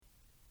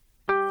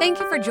Thank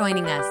you for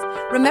joining us.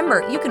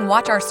 Remember, you can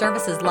watch our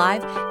services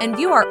live and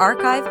view our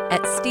archive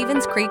at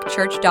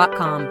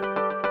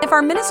StevensCreekChurch.com. If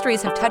our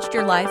ministries have touched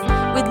your life,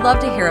 we'd love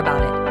to hear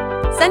about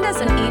it. Send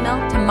us an email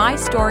to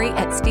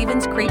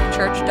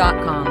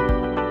mystory@StevensCreekChurch.com.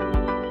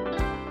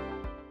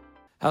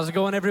 How's it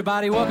going,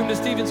 everybody? Welcome to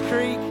Stevens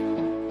Creek.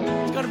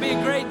 It's going to be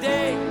a great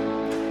day.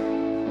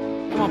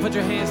 Come on, put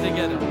your hands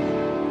together.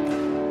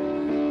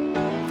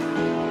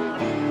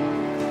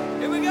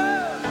 Here we go.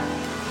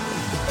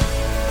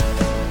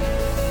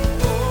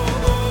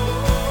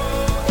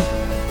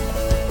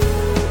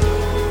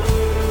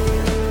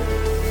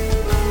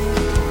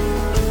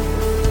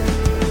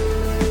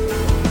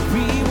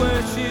 We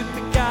worship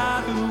the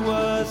God who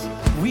was.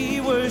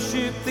 We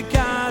worship the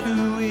God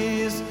who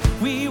is.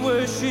 We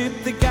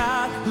worship the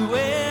God who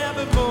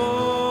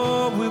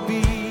evermore will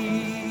be.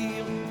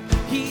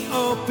 He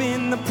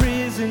opened the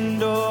prison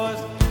doors.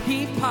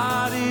 He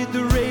parted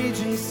the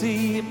raging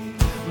sea.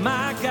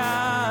 My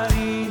God,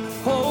 He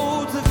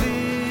holds the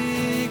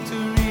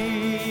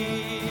victory.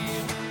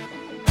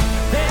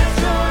 There's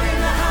joy in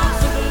the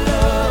house of the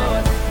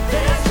Lord.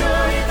 There's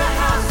joy in the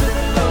house of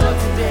the Lord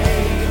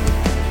today.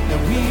 And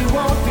we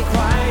won't be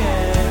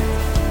quiet.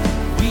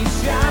 We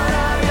shout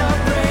out your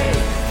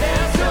praise.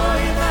 There's joy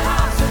in the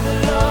house of the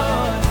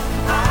Lord.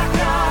 Our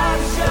God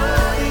is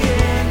surely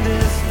in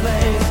this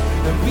place.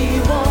 And we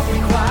won't be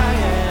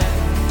quiet.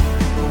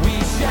 We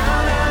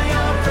shout out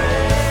your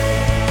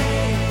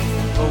praise.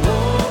 Oh,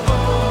 oh,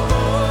 oh,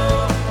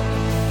 oh.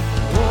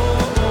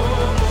 Oh, oh,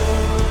 oh.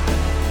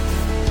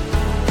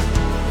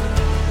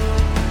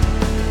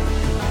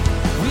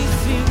 We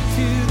sing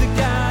to the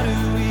God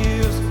who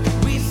heals.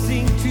 We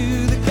sing to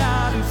the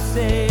God who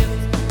saves.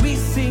 We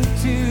sing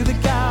to the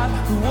God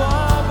who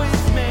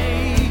always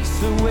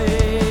makes a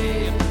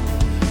way.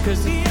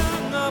 'Cause He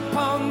hung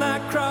upon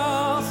that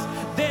cross,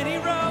 then He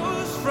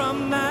rose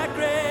from that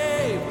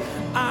grave.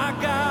 Our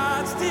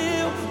God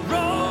still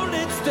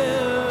rolling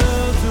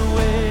stones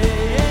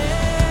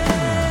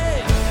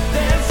away.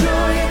 There's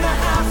joy in the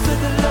house of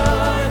the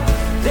Lord.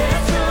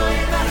 There's joy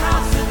in the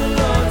house of the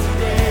Lord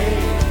today.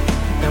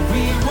 And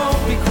we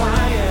won't be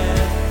quiet.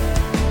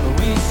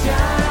 We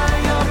shout out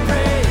your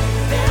praise.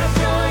 There's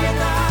joy in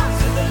the house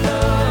of the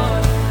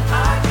Lord.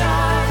 Our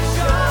God is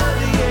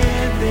surely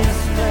in this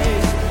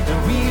place. And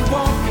we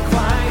won't be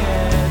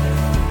quiet.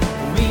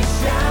 We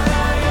shout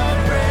out your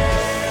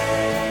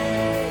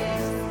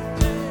praise.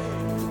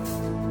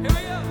 Here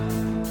we go.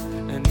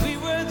 And we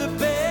were the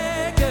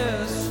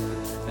beggars,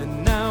 and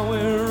now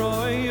we're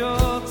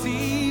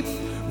royalty.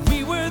 We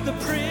were the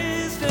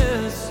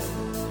prisoners,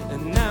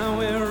 and now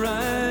we're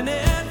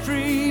running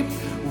free.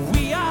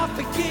 We are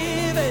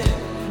forgiven,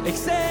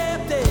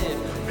 accepted,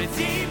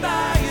 redeemed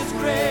by His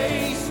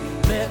grace.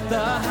 Let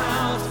the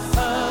house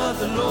of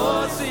the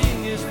Lord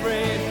sing His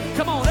praise.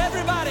 Come on,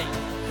 everybody.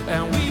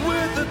 And we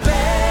were the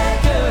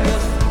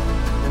beggars,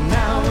 and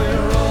now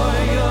we're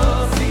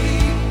royalty.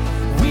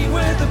 We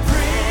were the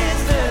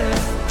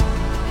prisoners,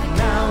 and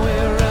now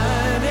we're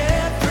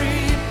running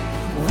free.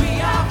 We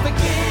are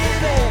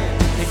forgiven,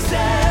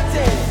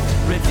 accepted,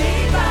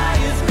 redeemed by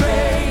His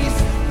grace.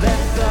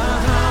 Let the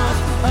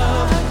house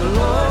of the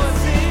Lord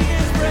sing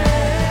His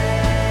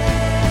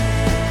praise.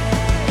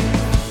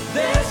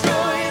 There's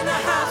joy in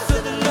the house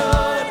of the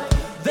Lord.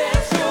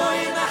 There's joy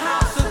in the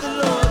house of the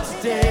Lord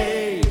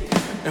today.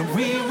 And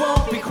we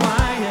won't be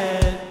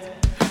quiet.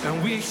 And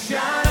we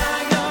shout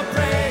out your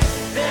praise.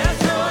 There's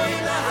joy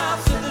in the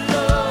house of the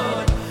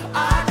Lord.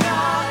 Our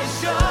God is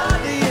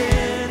surely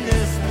in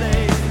this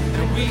place.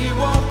 And we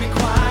won't be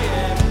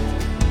quiet.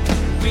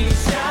 We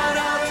shout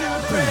out your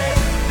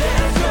praise.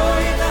 There's joy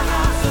in the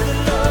house of the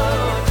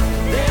Lord.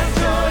 There's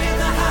joy in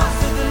the house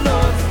of the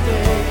Lord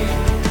today.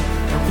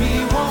 And we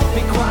won't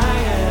be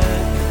quiet.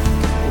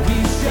 We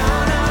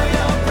shout out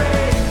your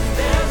praise.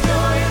 There's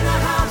joy in the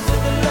house of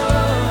the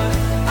Lord.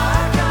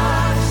 Our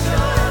God is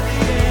surely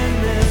in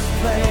this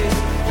place.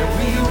 And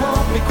we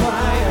won't be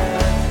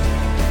quiet.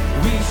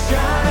 We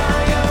shout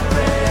out your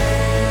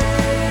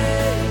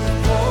praise.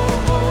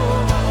 Oh,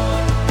 oh, oh.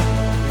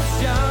 We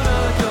shout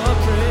out your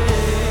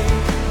praise.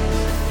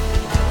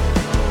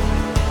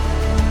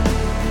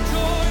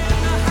 Joy in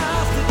the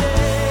house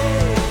today.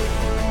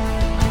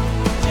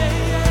 Yeah,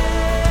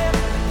 yeah.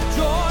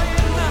 Joy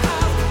in the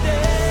house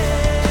today.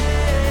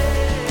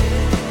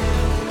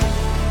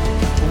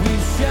 We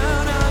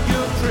shout out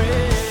your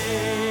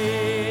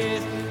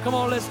praise. Come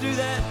on, let's do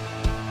that.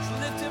 Let's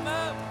lift Him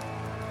up.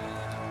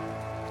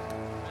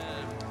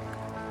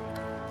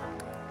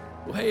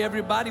 Well, hey,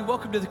 everybody.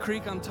 Welcome to the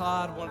Creek. I'm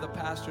Todd, one of the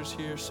pastors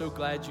here. So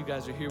glad you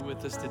guys are here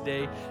with us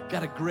today.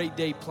 Got a great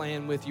day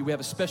planned with you. We have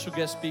a special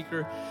guest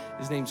speaker.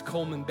 His name's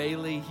Coleman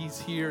Bailey.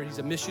 He's here. He's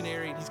a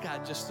missionary, and he's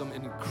got just some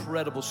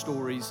incredible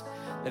stories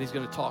that he's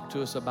going to talk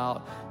to us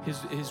about.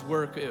 His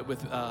work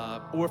with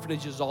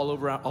orphanages all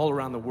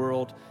around the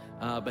world.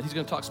 But he's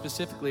going to talk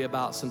specifically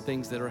about some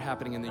things that are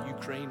happening in the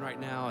Ukraine right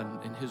now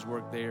and his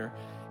work there.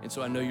 And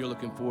so I know you're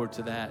looking forward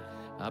to that.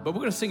 But we're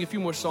going to sing a few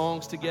more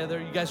songs together.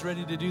 You guys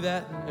ready to do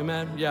that?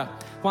 Amen? Yeah.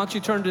 Why don't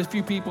you turn to a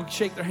few people,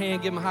 shake their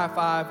hand, give them a high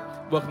five,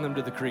 welcome them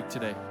to the creek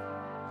today.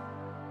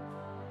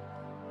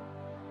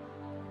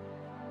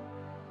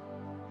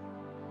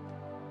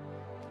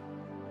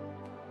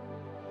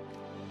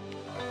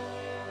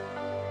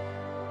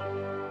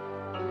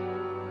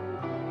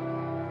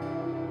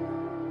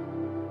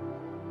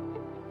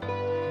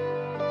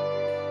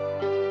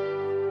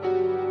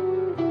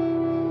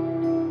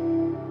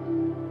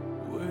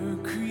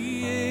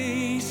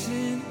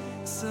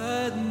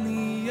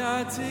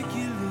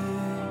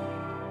 Articulate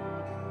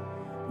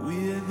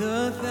with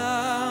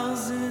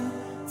 1,000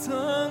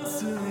 tongues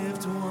to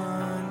lift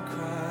one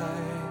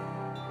cry.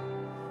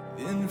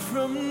 Then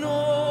from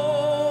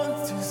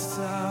north to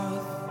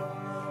south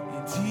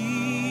and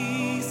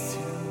east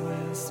to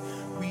west,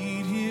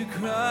 we'd hear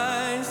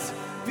Christ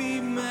be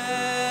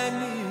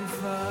magnified.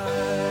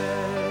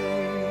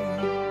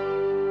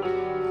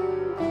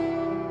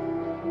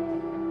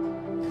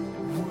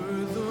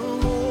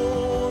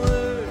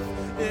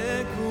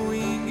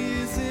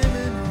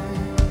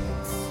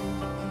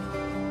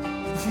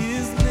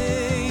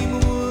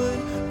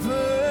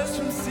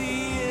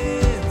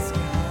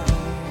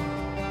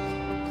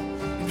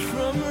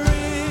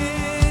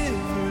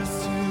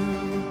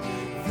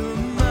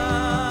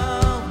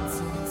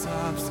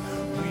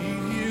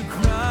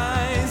 Cry.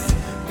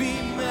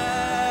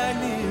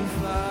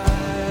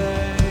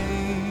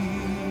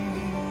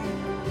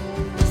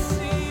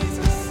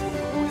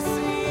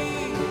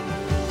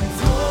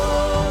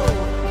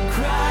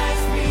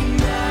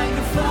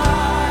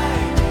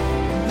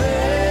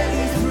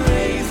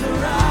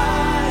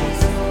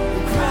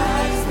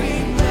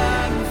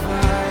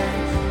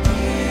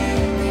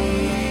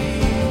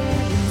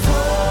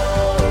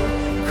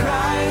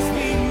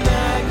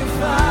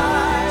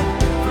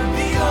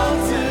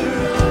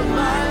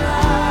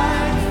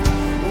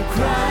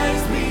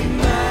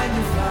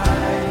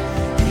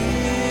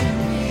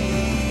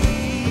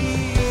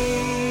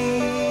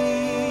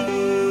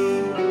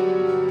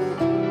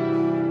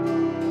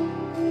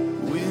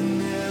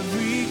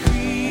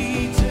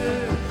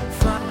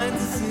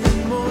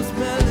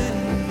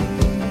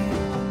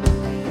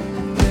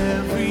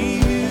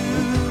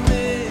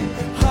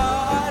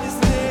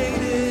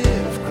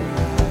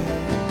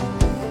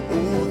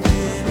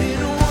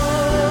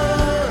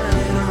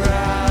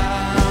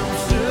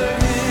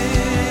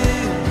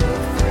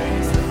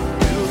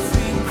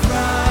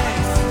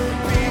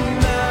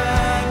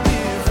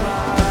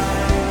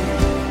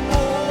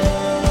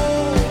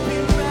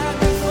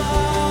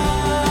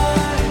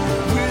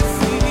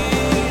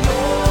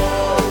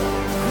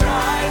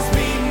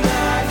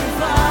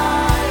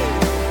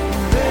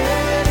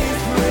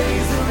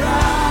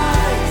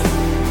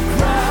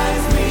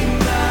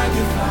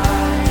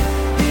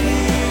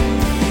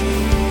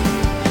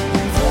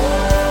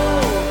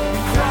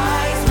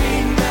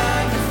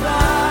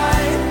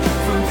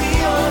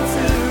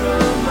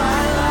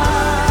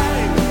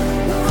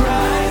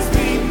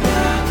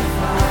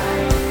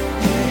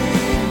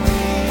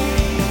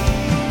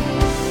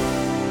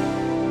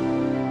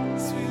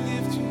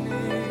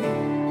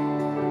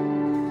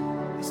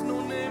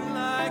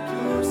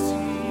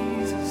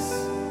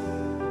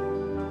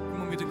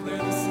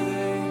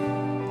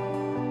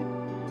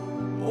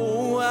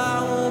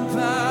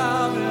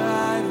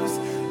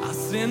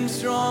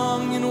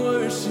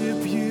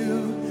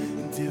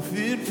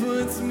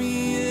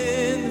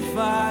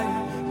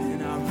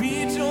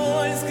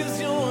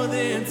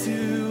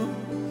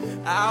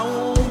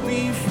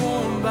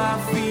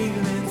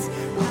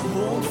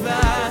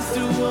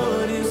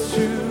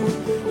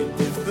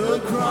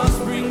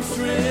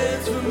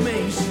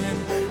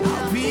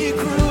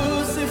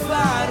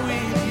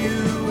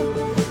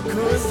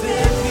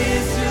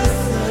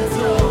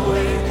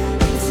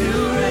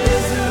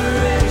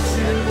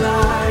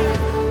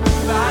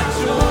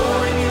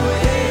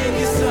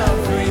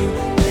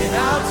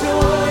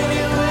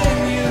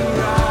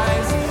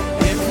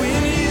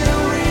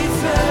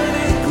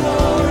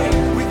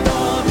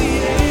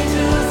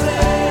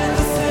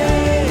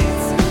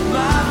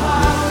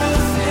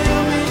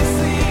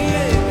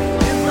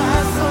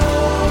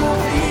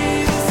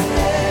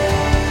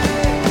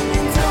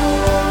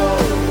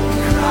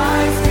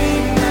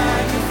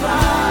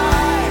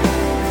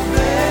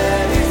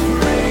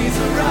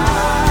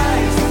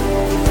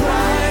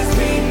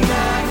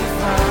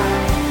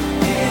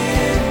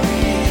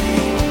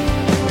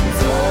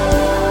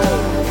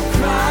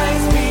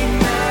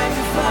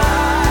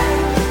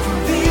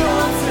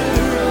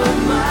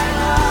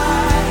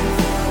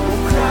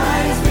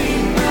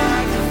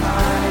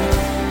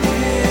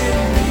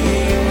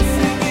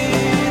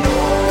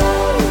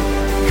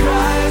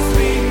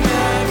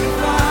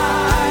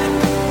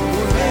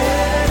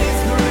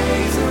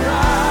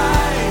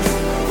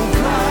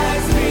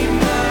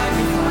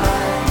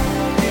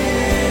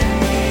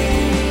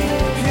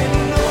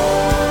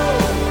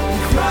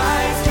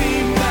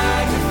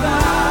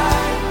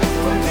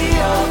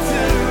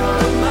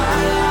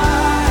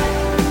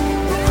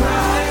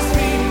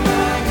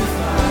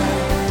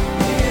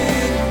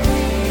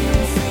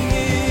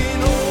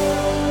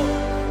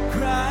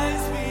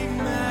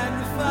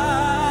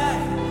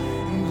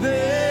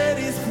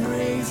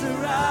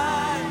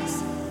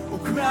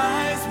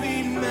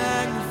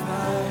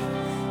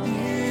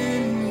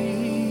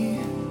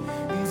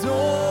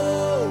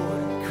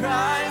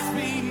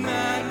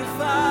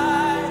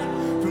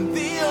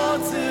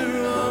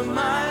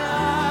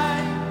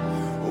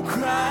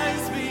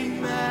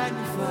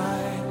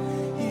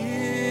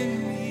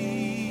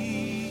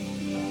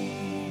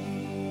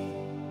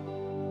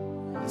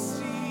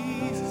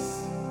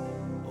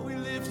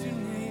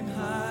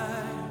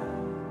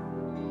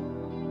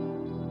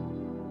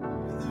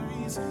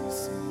 Thank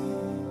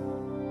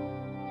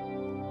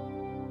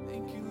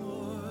you,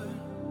 Lord.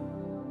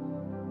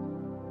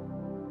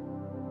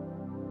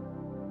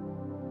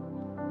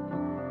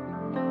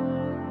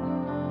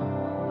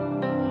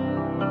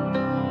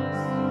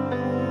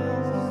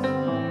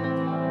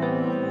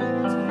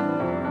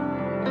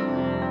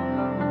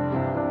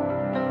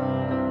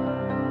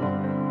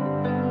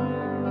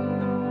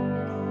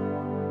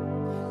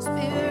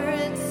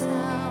 Spirit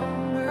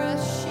sound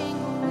rushing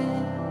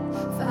wind,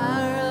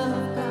 fire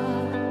of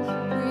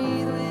God,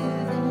 breathe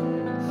within.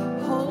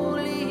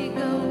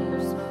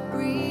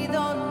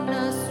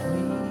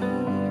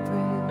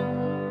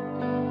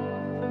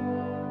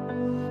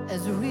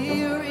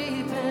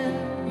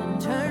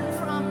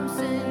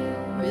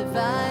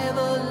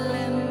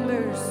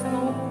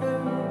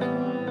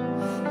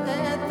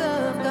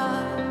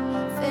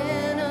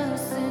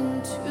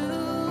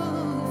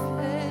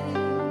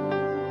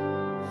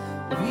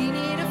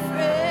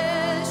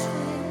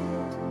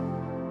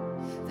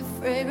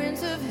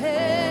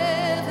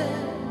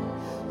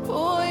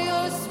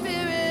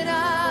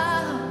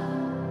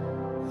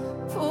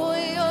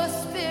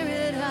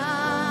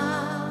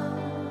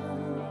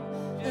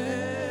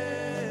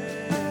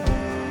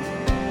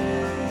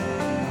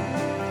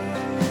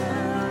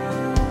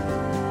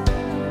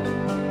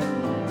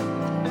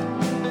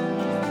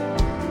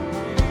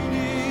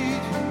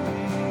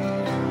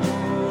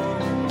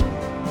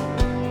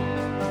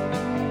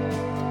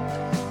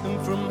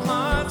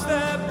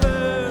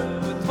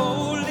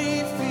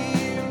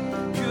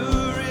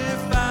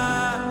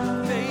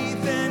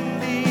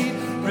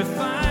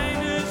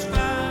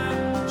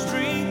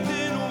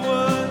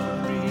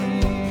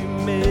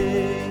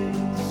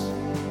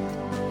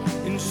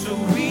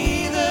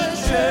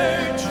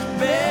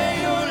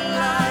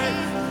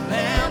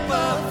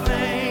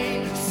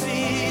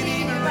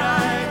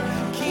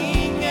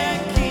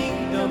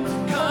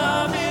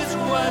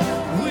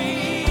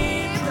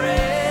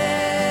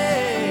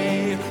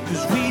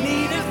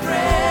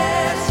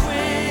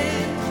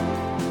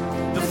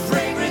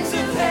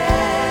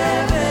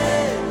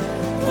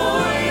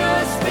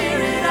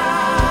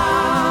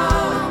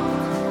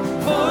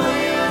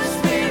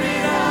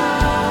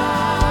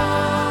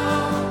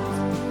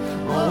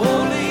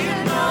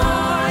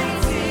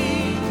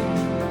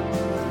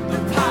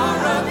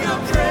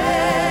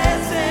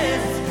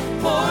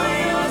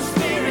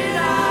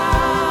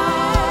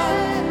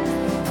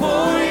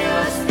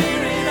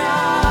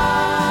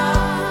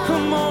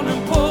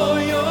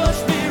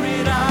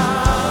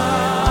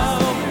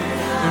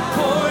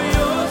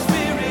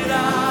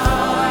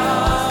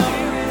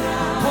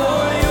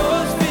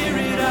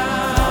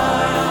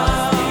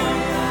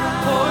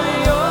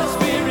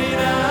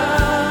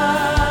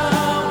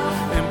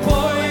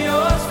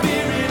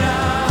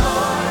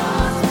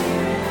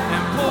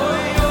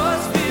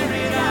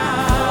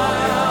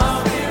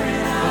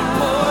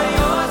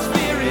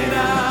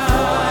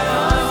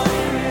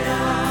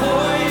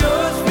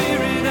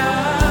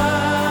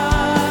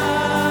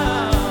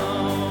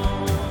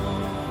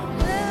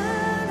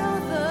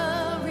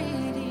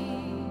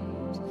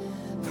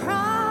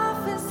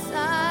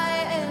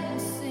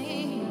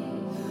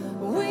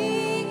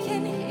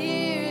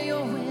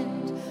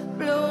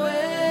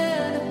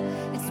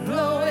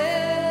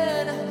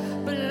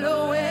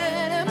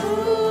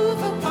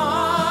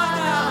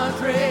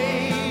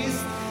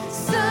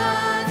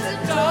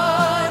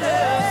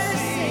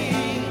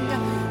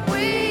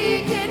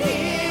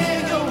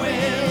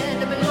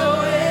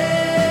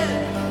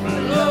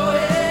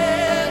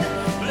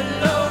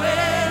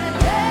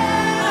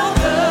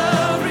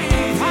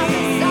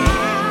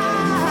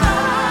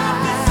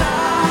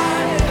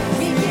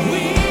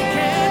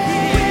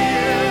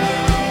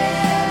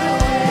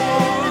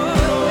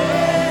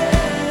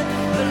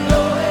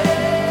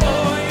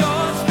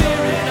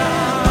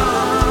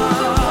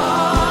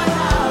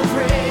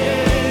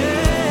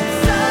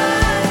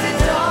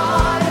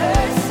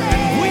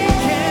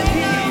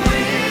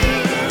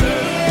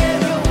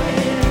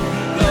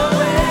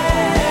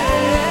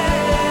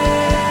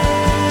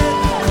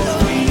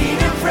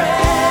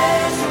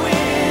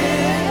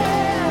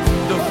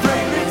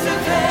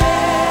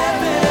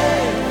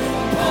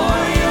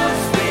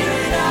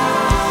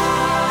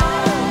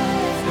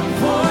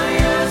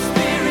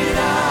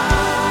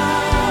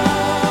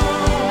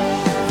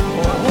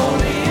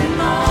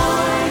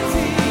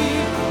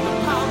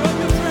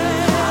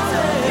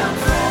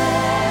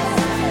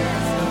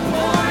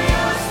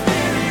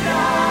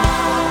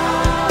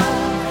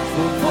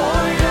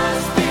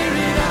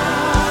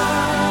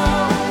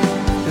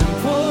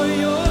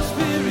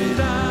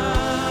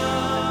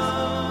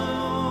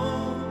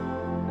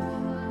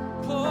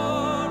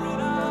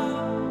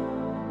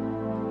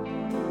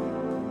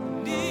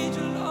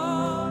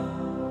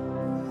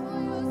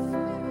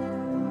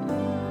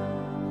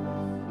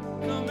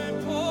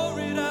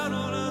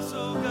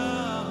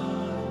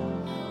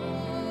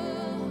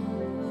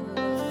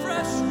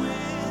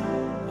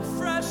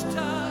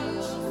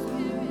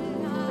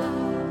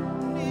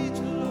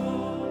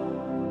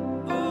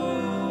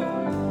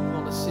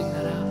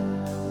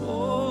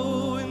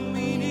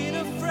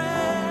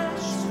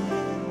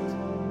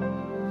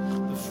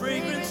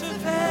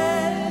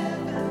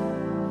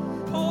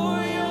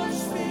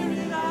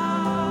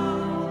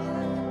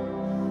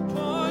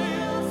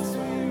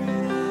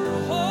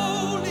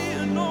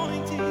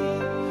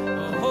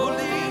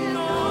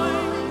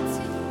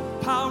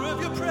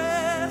 of your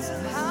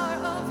presence.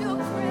 Power of your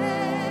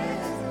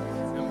presence.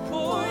 And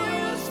pour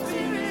your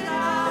spirit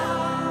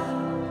out.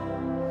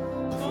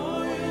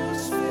 Pour your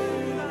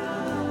spirit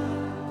out.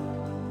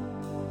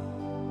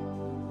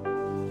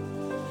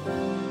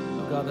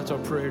 Oh God, that's our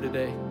prayer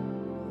today.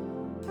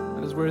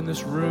 And as we're in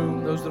this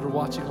room, those that are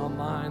watching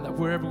online, that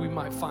wherever we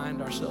might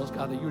find ourselves,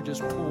 God, that you're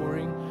just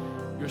pouring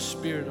your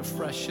spirit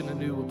afresh and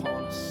anew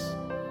upon us.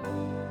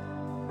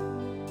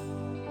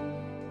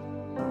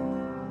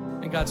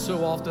 And God,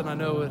 so often I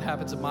know it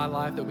happens in my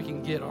life that we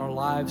can get our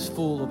lives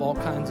full of all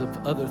kinds of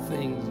other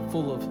things,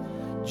 full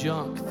of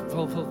junk,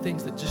 full of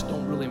things that just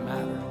don't really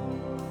matter.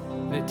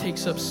 And it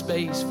takes up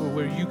space for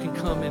where you can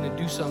come in and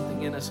do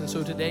something in us. And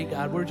so today,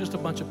 God, we're just a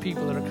bunch of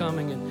people that are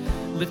coming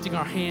and lifting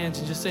our hands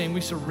and just saying we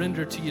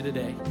surrender to you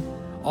today.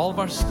 All of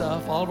our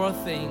stuff, all of our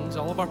things,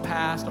 all of our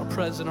past, our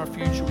present, our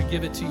future, we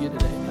give it to you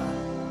today, God.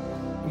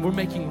 And we're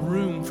making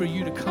room for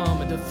you to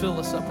come and to fill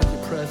us up with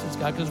your presence,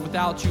 God, because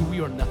without you, we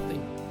are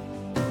nothing.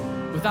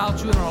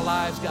 Without you in our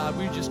lives, God,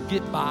 we just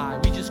get by.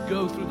 We just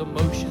go through the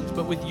motions.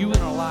 But with you in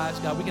our lives,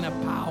 God, we can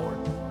have power.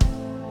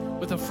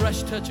 With a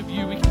fresh touch of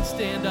you, we can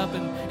stand up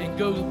and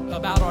go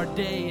about our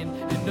day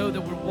and know that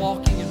we're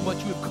walking in what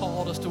you have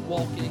called us to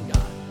walk in,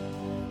 God.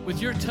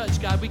 With your touch,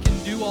 God, we can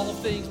do all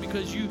things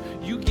because you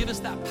give us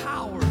that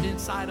power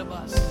inside of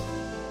us.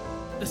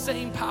 The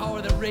same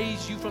power that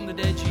raised you from the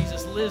dead,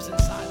 Jesus, lives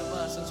inside of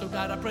us. And so,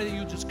 God, I pray that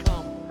you just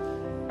come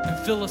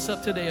and fill us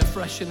up today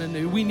afresh and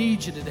anew. We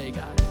need you today,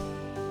 God.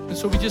 And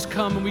so we just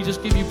come and we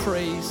just give you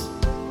praise.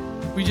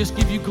 We just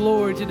give you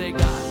glory today,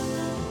 God.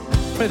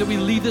 Pray that we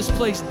leave this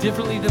place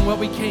differently than what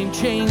we came,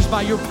 changed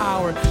by your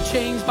power,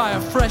 changed by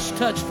a fresh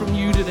touch from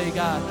you today,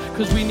 God,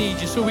 because we need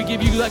you. So we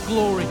give you that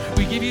glory.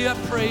 We give you that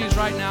praise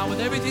right now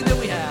with everything that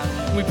we have.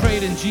 And we pray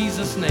it in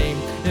Jesus' name.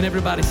 And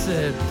everybody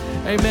said,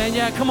 amen.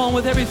 Yeah, come on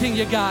with everything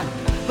you got.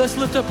 Let's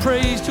lift up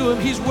praise to him.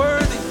 He's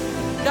worthy.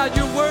 God,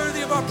 you're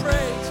worthy of our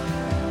praise.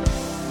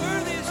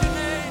 Worthy is your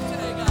name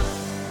today, God.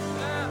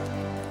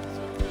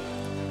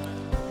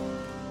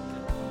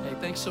 Hey,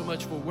 thanks so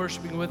much for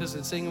worshiping with us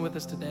and singing with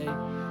us today.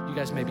 You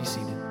guys may be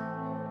seated.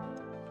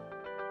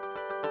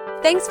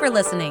 Thanks for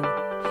listening.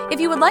 If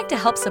you would like to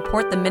help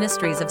support the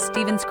ministries of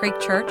Stevens Creek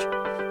Church,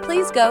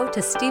 please go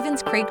to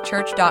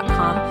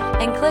StevensCreekChurch.com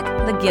and click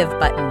the Give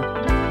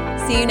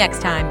button. See you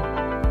next time.